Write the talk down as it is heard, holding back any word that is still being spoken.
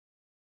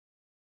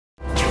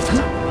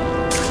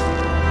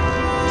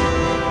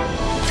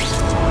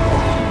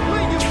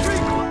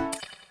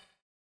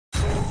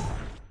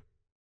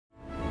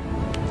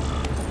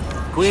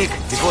Quick,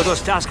 before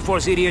those task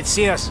force idiots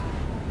see us.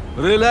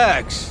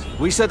 Relax.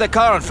 We set a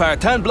car on fire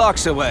 10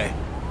 blocks away.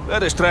 We're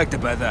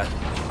distracted by that.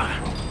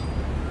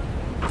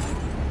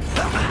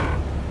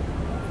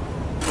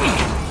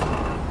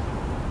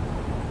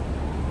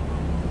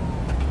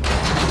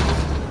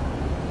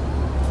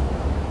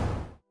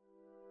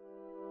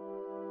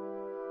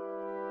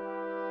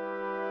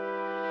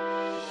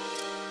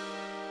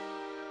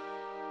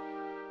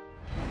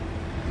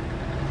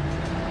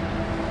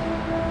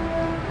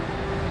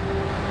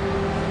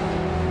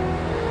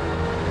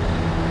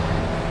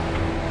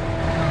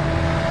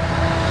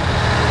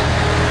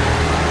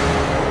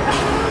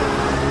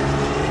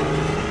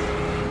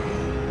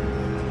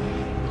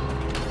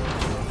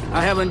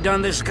 I haven't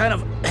done this kind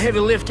of heavy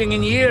lifting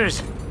in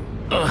years.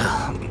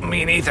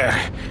 Me neither.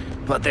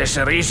 But there's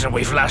a reason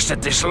we've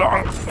lasted this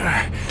long.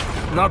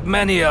 Not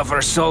many of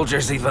our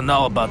soldiers even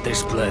know about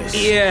this place.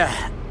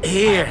 Yeah,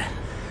 here.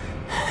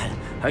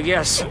 I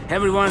guess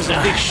everyone's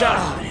a big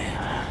shot.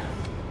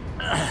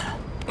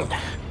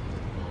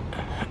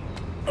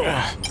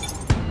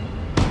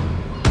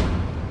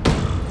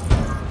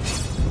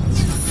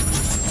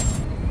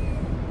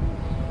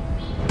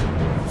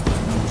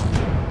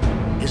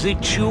 Is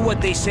it true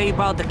what they say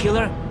about the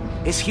killer?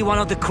 Is he one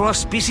of the cross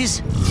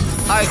species?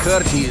 I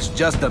heard he is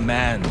just a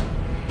man.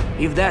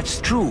 If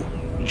that's true,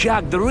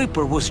 Jack the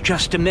Ripper was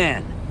just a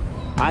man.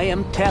 I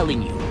am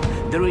telling you,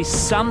 there is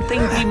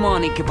something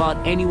demonic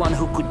about anyone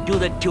who could do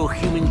that to a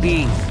human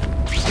being.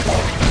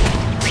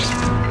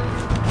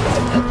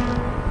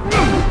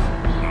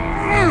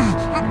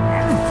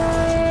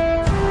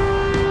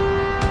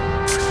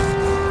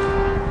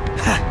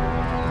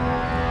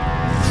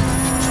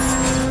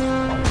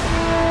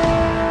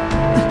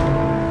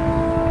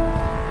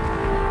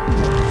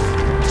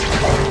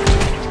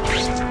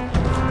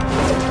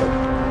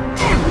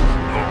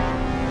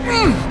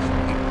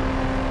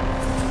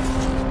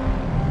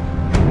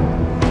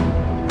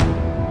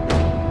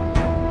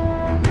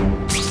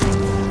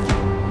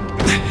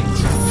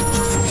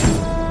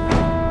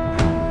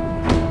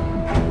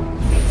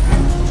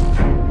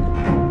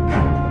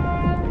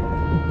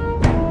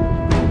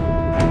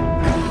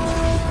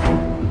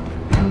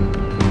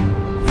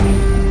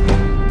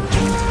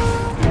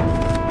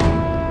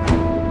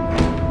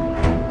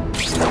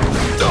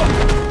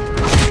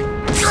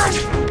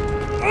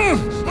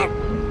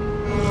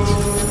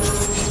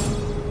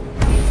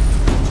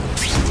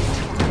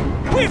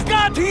 We've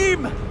got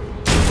him!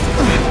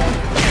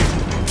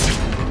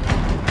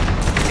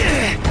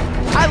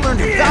 I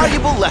learned a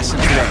valuable lesson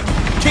today.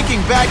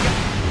 Kicking bad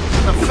guys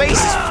in the face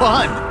is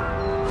fun.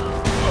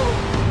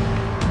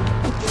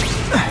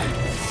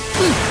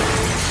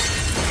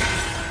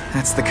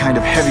 That's the kind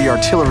of heavy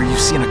artillery you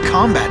see in a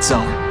combat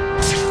zone.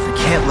 I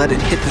can't let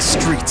it hit the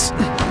streets.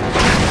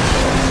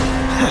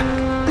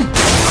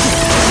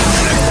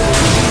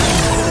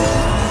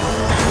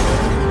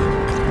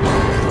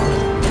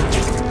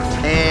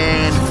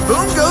 And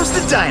boom goes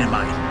the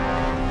dynamite.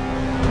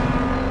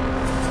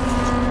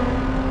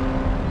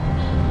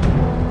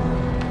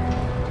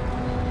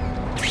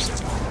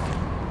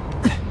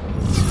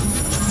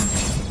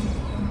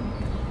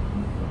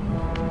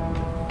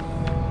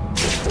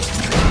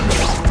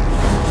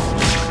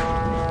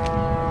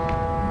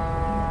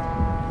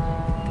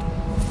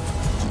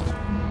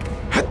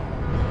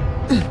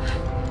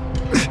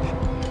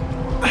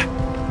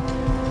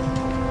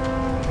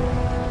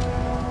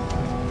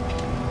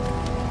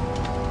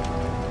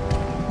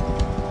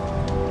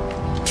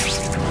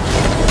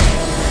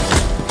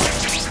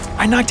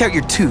 I knocked out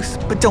your tooth,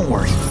 but don't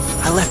worry.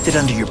 I left it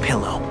under your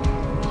pillow.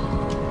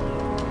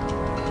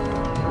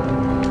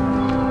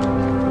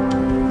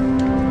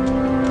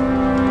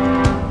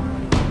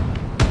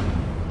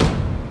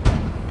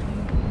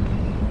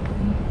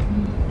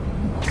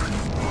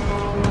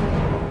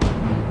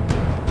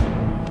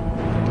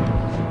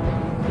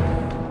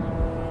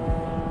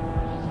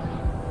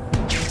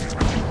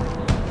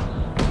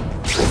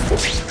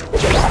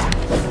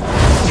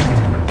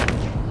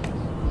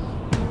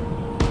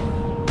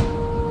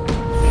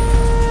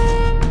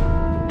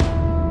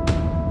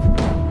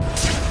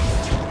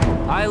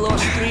 I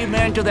lost 3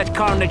 men to that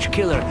Carnage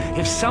killer.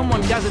 If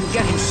someone doesn't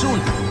get him soon...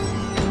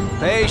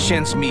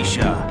 Patience,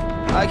 Misha.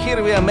 I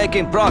hear we are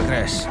making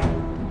progress.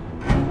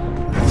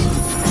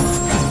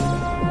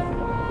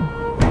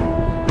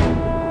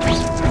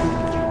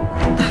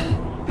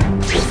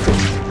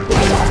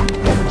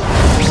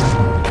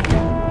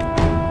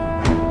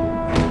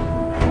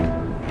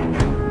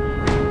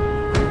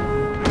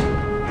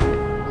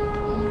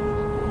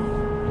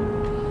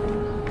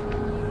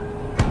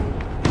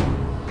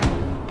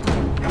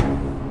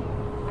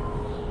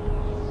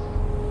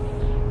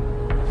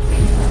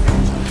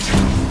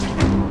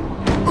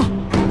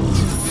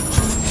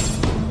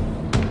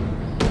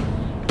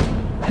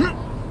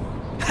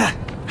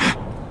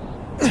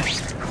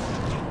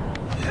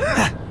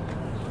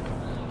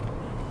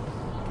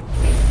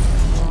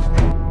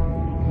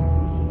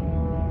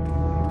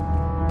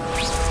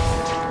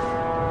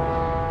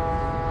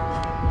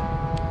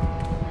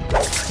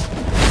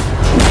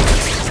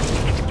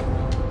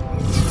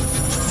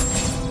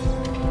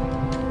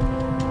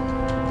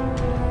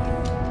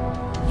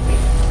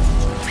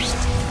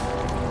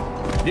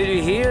 Did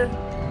you hear?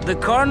 The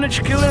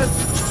Carnage Killer?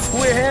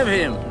 We have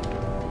him.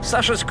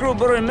 Sasha Screw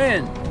brought him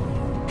in.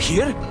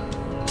 Here?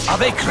 Are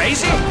they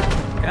crazy?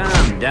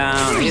 Calm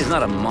down. He's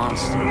not a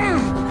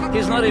monster.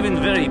 He's not even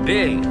very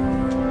big.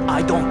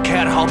 I don't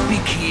care how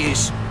big he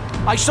is.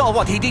 I saw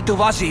what he did to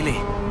Vasily.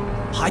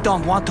 I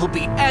don't want to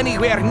be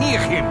anywhere near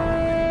him.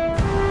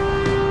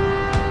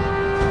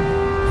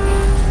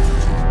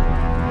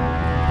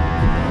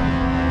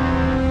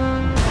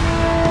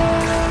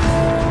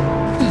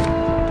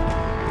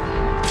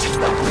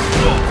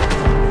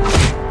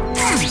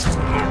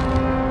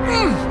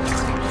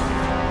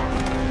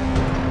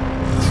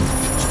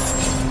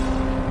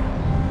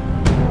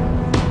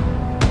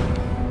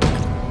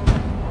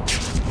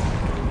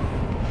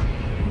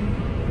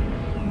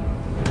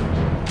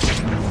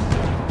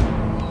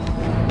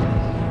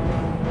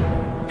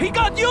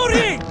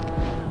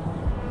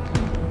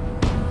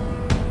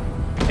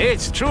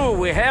 It's true,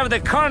 we have the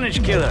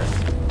Carnage Killer.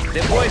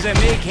 The boys are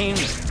making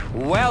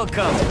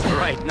welcome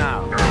right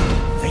now.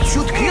 They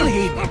should kill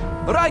him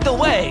right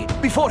away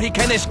before he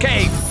can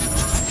escape.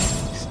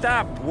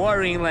 Stop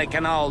worrying like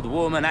an old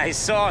woman. I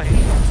saw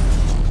him.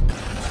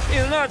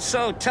 He's not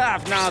so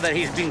tough now that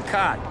he's been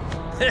caught.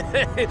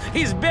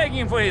 He's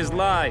begging for his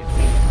life.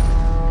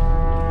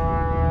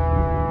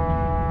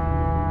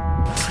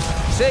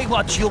 Say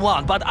what you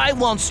want, but I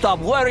won't stop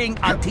worrying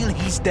until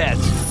he's dead.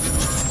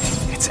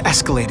 It's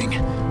escalating.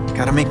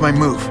 Gotta make my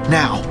move,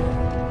 now.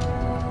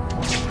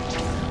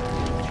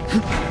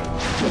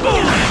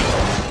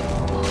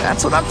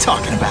 That's what I'm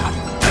talking about.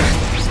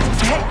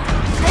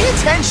 Pay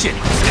attention!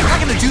 I'm not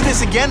gonna do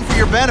this again for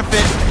your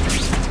benefit.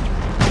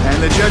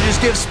 And the judges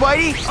give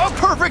Spidey a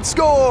perfect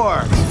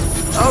score!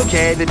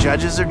 Okay, the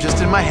judges are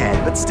just in my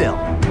head, but still.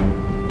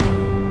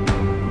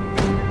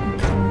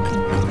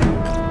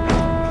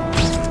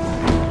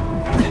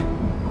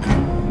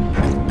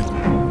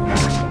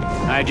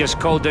 I just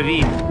called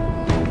David.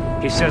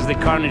 He says the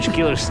Carnage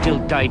Killer's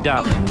still tied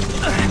up.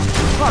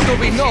 How do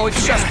we know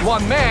it's just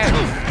one man?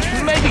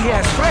 Maybe he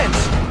has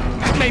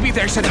friends. Maybe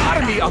there's an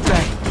army out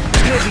there.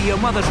 Maybe your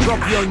mother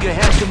dropped you on your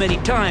head too many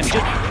times.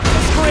 Just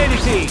for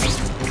anything.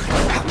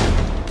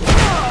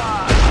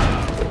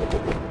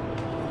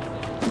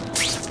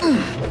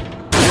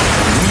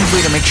 The only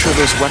way to make sure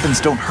those weapons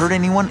don't hurt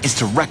anyone is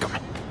to wreck them.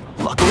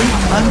 Luckily,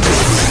 I'm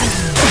good.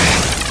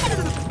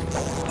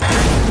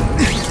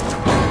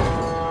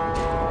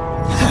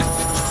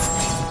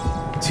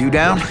 2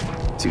 down,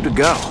 2 to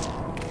go.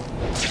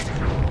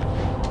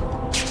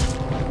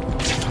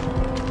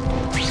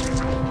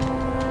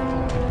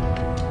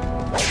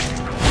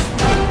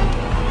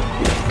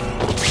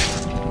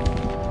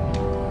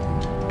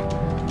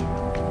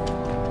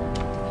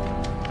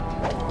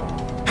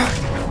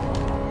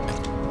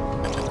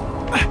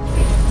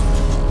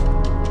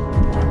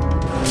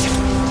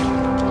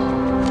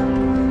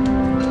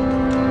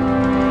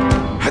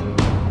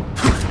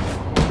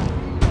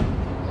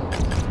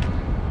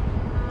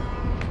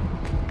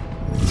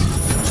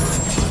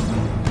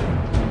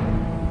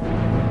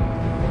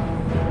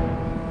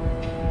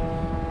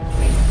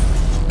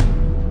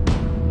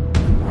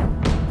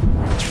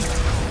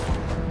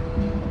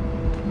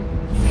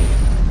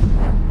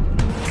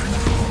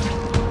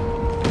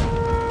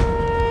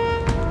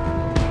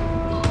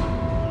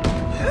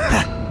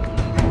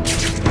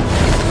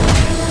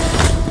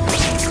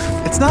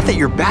 Not that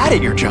you're bad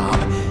at your job.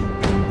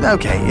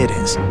 Okay, it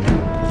is.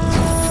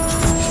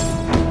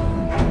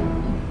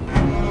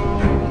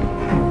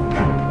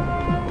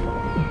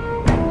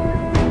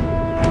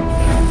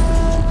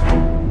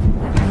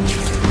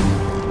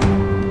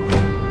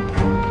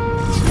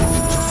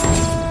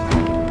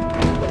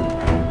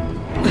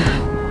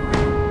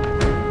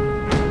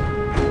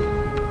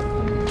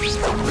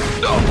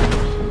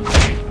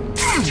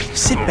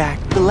 Sit back,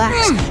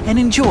 relax, and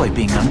enjoy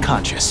being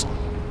unconscious.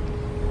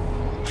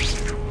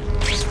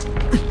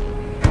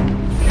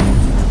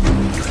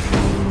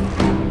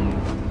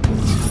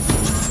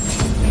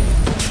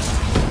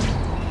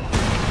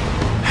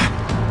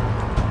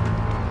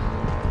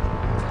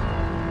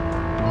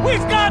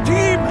 We've got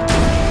him!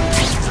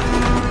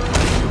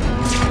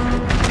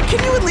 Can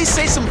you at least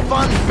say some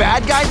fun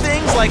bad guy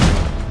things like,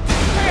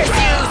 "Curse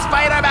you,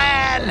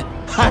 Spider-Man!"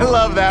 I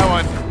love that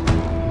one.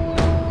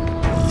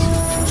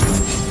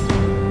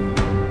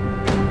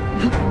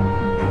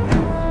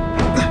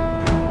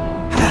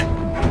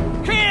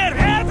 Here,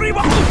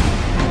 everyone!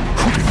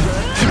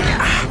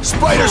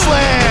 Spider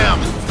Slam!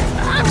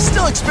 I'm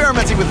still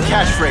experimenting with the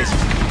catchphrases.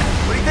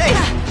 What do you think?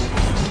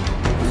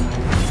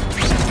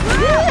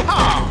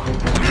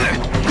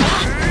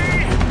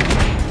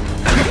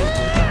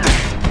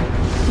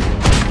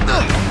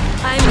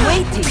 I'm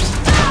waiting.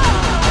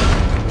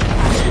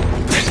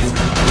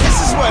 This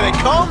is why they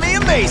call me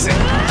amazing.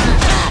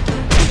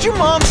 Did your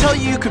mom tell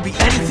you you could be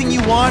anything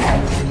you want?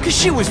 'Cause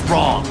she was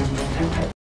wrong.